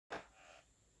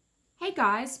Hey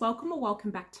guys, welcome or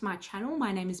welcome back to my channel.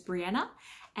 My name is Brianna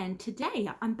and today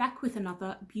I'm back with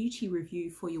another beauty review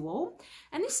for you all.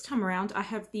 And this time around I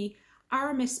have the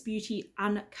RMS Beauty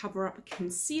Uncover Up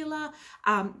Concealer.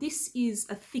 This is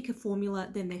a thicker formula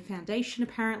than their foundation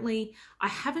apparently. I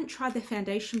haven't tried their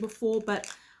foundation before, but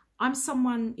I'm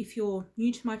someone, if you're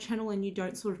new to my channel and you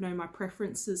don't sort of know my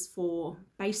preferences for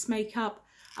base makeup,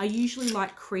 I usually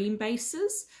like cream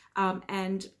bases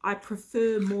and I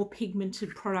prefer more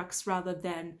pigmented products rather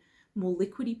than more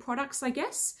liquidy products, I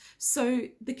guess. So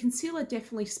the concealer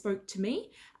definitely spoke to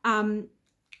me.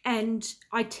 And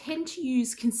I tend to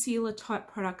use concealer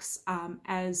type products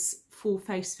as full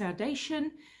face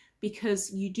foundation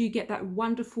because you do get that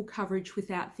wonderful coverage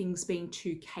without things being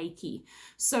too cakey.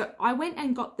 So I went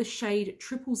and got the shade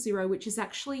 000, which is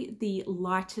actually the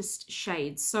lightest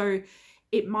shade. So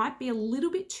it might be a little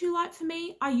bit too light for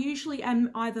me. I usually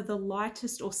am either the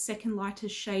lightest or second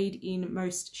lightest shade in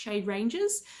most shade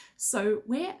ranges. So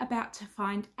we're about to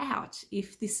find out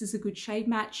if this is a good shade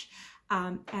match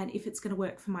and if it's going to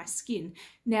work for my skin.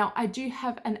 Now, I do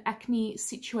have an acne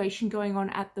situation going on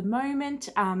at the moment.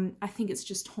 I think it's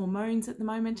just hormones at the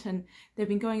moment and they've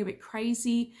been going a bit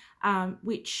crazy,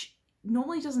 which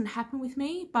normally doesn't happen with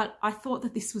me, but I thought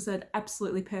that this was an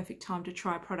absolutely perfect time to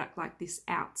try a product like this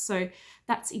out. So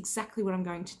that's exactly what I'm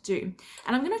going to do.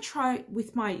 And I'm going to try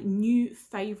with my new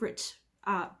favorite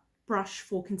brush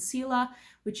for concealer,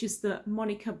 which is the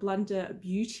Monica Blunder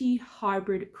Beauty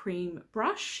Hybrid Cream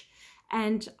Brush.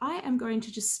 And I am going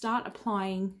to just start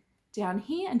applying down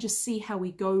here and just see how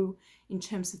we go in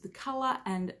terms of the color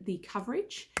and the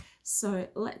coverage. So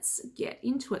let's get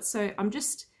into it. So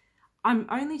I'm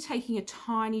only taking a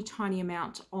tiny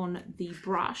amount on the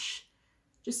brush,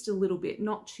 just a little bit,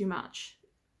 not too much.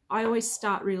 I always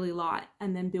start really light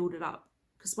and then build it up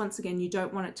because once again, you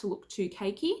don't want it to look too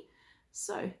cakey.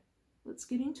 So let's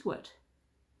get into it.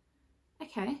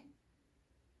 Okay.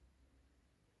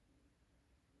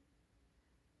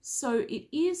 So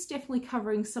it is definitely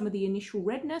covering some of the initial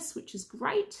redness, which is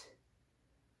great.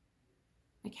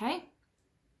 Okay.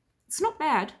 It's not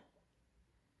bad.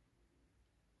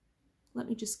 Let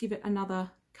me just give it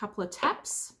another couple of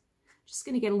taps. Just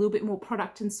going to get a little bit more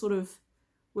product and sort of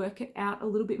work it out a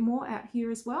little bit more out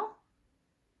here as well.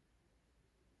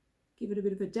 Give it a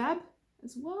bit of a dab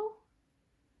as well.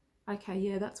 Okay,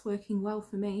 yeah, that's working well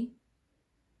for me.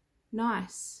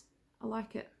 Nice. I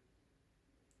like it.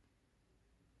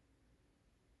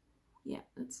 Yeah,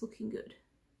 that's looking good.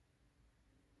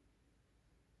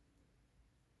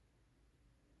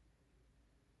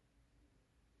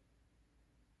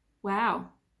 Wow,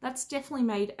 that's definitely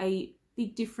made a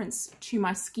big difference to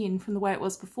my skin from the way it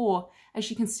was before.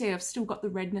 As you can see, I've still got the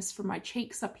redness from my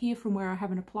cheeks up here from where I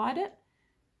haven't applied it.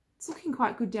 It's looking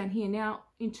quite good down here. Now,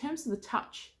 in terms of the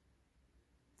touch,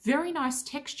 very nice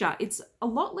texture. It's a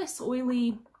lot less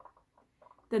oily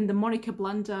than the Monica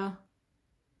Blunder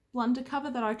cover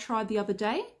that I tried the other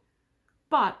day.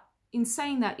 But in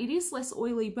saying that, it is less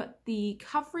oily, but the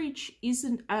coverage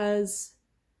isn't as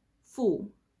full,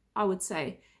 I would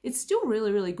say. It's still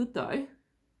really good though. There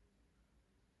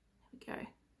we go.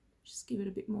 Just give it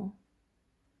a bit more.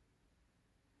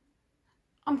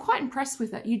 I'm quite impressed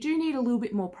with it. You do need a little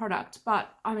bit more product,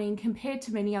 but I mean, compared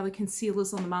to many other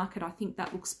concealers on the market, I think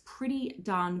that looks pretty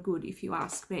darn good if you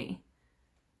ask me.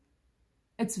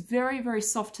 It's very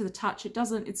soft to the touch.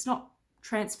 It's not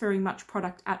transferring much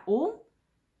product at all.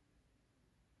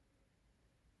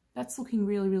 That's looking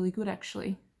really good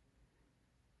actually.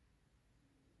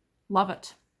 Love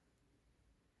it.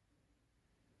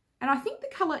 And I think the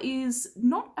colour is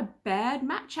not a bad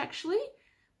match actually.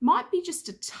 Might be just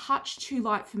a touch too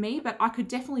light for me, but I could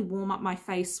definitely warm up my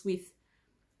face with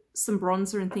some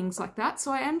bronzer and things like that.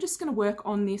 So I am just going to work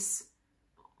on this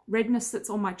redness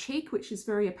that's on my cheek, which is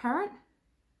very apparent,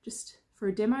 just for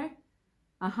a demo.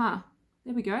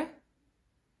 There we go.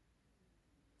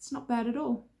 It's not bad at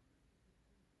all.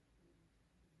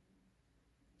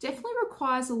 Definitely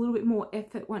requires a little bit more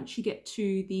effort once you get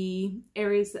to the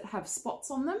areas that have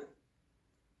spots on them.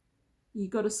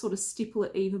 You've got to sort of stipple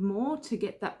it even more to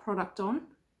get that product on.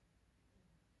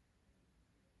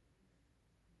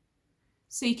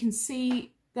 So you can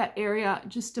see that area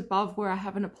just above where I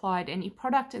haven't applied any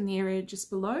product and the area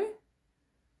just below.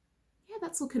 Yeah,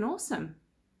 that's looking awesome.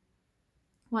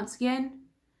 Once again,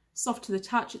 soft to the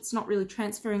touch. It's not really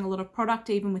transferring a lot of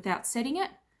product even without setting it.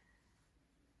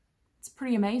 It's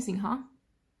pretty amazing, huh?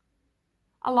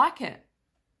 I like it.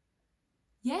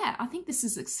 Yeah, I think this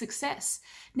is a success.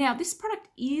 Now, this product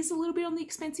is a little bit on the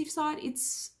expensive side.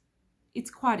 It's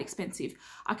quite expensive.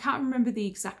 I can't remember the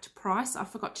exact price. I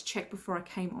forgot to check before I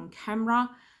came on camera.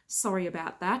 sorry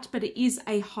about that, but it is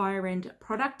a higher end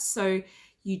product, so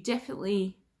you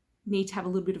definitely need to have a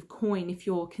little bit of coin if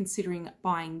you're considering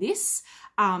buying this.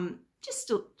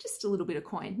 Just a little bit of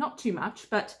coin, not too much,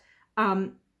 but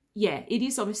yeah, it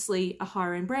is obviously a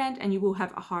higher end brand and you will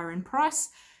have a higher end price.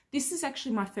 This is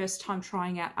actually my first time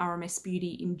trying out RMS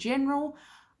Beauty in general.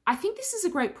 I think this is a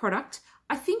great product.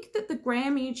 I think that the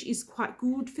grammage is quite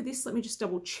good for this. Let me just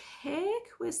double check.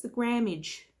 Where's the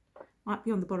grammage? Might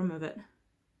be on the bottom of it.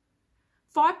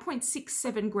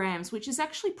 5.67 grams, which is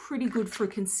actually pretty good for a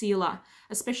concealer,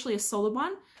 especially a solid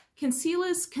one.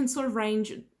 Concealers can sort of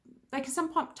range, they can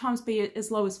sometimes be as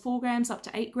low as 4 grams up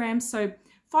to 8 grams. So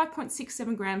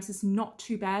 5.67 grams is not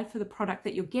too bad for the product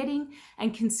that you're getting.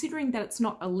 And considering that it's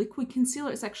not a liquid concealer,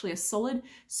 it's actually a solid,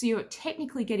 so you're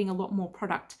technically getting a lot more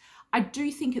product. I do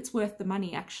think it's worth the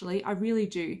money, actually. I really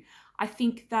do. I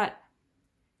think that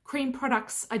cream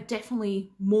products are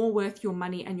definitely more worth your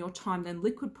money and your time than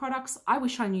liquid products. I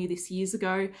wish I knew this years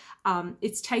ago.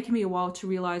 It's taken me a while to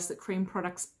realize that cream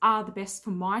products are the best for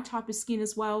my type of skin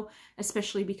as well,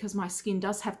 especially because my skin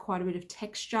does have quite a bit of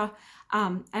texture.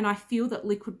 And I feel that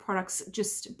liquid products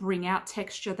just bring out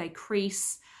texture, they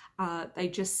crease, they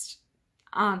just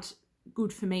aren't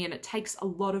good for me. And it takes a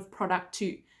lot of product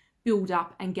to build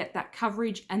up and get that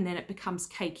coverage, and then it becomes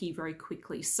cakey very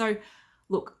quickly. So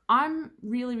look, I'm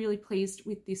really, really pleased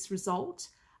with this result.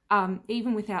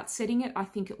 Even without setting it, I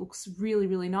think it looks really,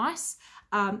 really nice.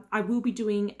 I will be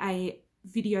doing a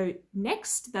video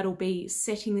next that'll be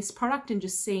setting this product and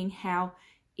just seeing how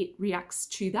it reacts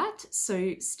to that.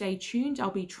 So stay tuned. I'll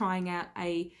be trying out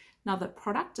another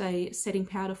product, a setting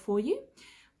powder for you.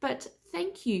 But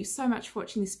thank you so much for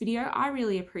watching this video. I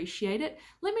really appreciate it.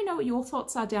 Let me know what your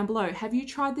thoughts are down below. Have you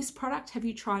tried this product? Have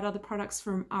you tried other products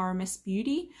from RMS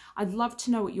Beauty? I'd love to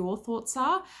know what your thoughts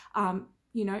are.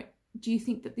 You know, do you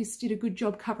think that this did a good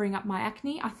job covering up my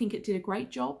acne? I think it did a great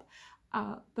job,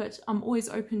 but I'm always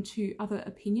open to other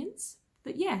opinions.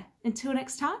 But yeah, until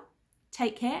next time,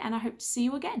 take care and I hope to see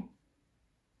you again.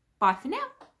 Bye for now.